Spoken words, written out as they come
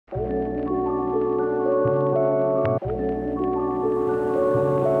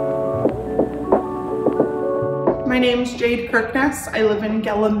My name's Jade Kirkness. I live in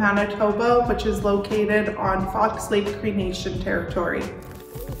Gillum, Manitoba, which is located on Fox Lake Cree Nation territory.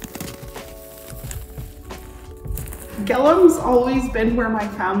 Gillum's always been where my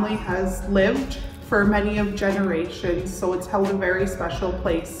family has lived for many of generations, so it's held a very special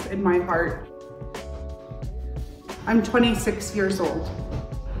place in my heart. I'm 26 years old.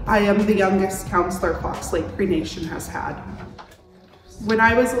 I am the youngest councillor Fox Lake Cree Nation has had. When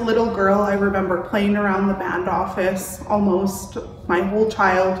I was a little girl, I remember playing around the band office almost my whole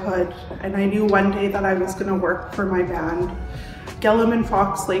childhood, and I knew one day that I was going to work for my band. Gillum and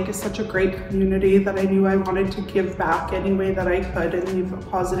Fox Lake is such a great community that I knew I wanted to give back any way that I could and leave a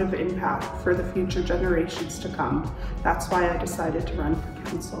positive impact for the future generations to come. That's why I decided to run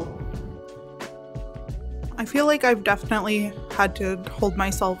for council. I feel like I've definitely had to hold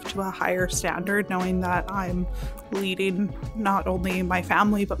myself to a higher standard, knowing that I'm leading not only my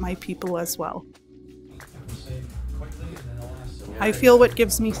family but my people as well. I feel what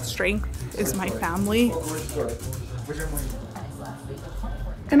gives me strength is my family.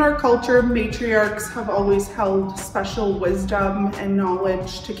 In our culture, matriarchs have always held special wisdom and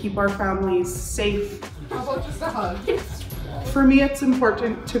knowledge to keep our families safe. How about just a hug? For me, it's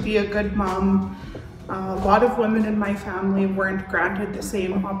important to be a good mom. A lot of women in my family weren't granted the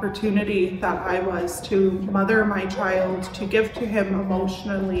same opportunity that I was to mother my child, to give to him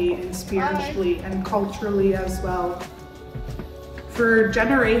emotionally and spiritually and culturally as well. For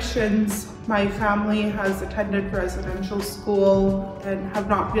generations, my family has attended residential school and have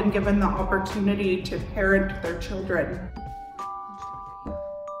not been given the opportunity to parent their children.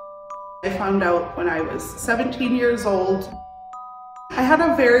 I found out when I was 17 years old. I had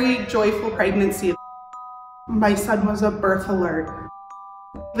a very joyful pregnancy. My son was a birth alert.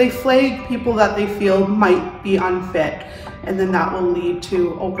 They flag people that they feel might be unfit, and then that will lead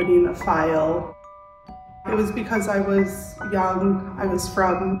to opening a file. It was because I was young. I was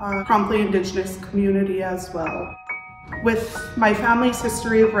from a promptly Indigenous community as well. With my family's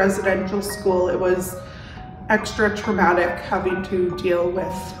history of residential school, it was extra traumatic having to deal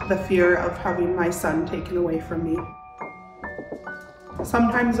with the fear of having my son taken away from me.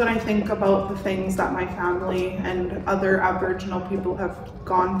 Sometimes when I think about the things that my family and other Aboriginal people have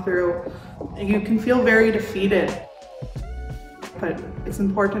gone through, you can feel very defeated. But it's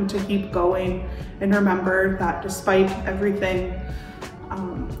important to keep going and remember that despite everything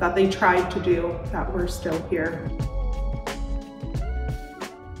that they tried to do, that we're still here.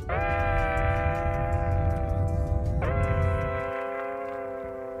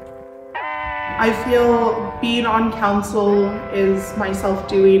 I feel being on council is myself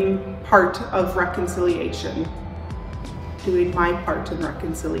doing part of reconciliation, doing my part in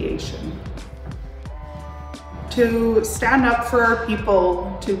reconciliation. To stand up for our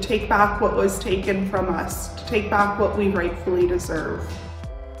people, to take back what was taken from us, to take back what we rightfully deserve.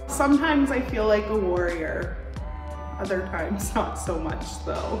 Sometimes I feel like a warrior, other times not so much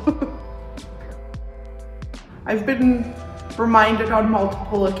though. I've been reminded on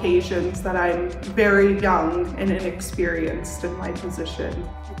multiple occasions that I'm very young and inexperienced in my position.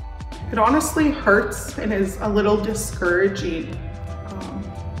 It honestly hurts and is a little discouraging,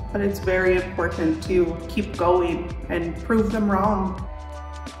 but it's very important to keep going and prove them wrong.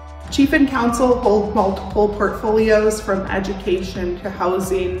 Chief and council hold multiple portfolios from education to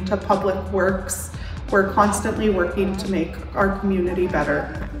housing to public works. We're constantly working to make our community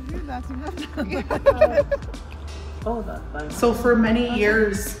better. So for many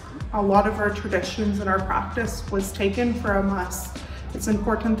years, a lot of our traditions and our practice was taken from us. It's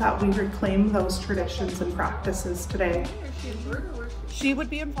important that we reclaim those traditions and practices today. She would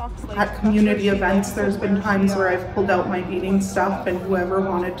be in Fox Lake. At community events, there's been times where I've pulled out my beading stuff and whoever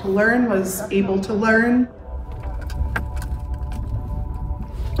wanted to learn was able to learn.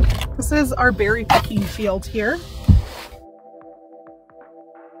 This is our berry picking field here.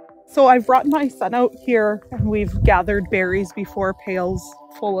 So I've brought my son out here and we've gathered berries before, pails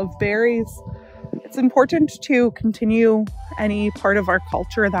full of berries. It's important to continue any part of our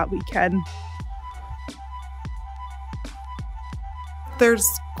culture that we can. There's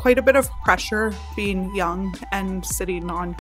quite a bit of pressure being young and sitting on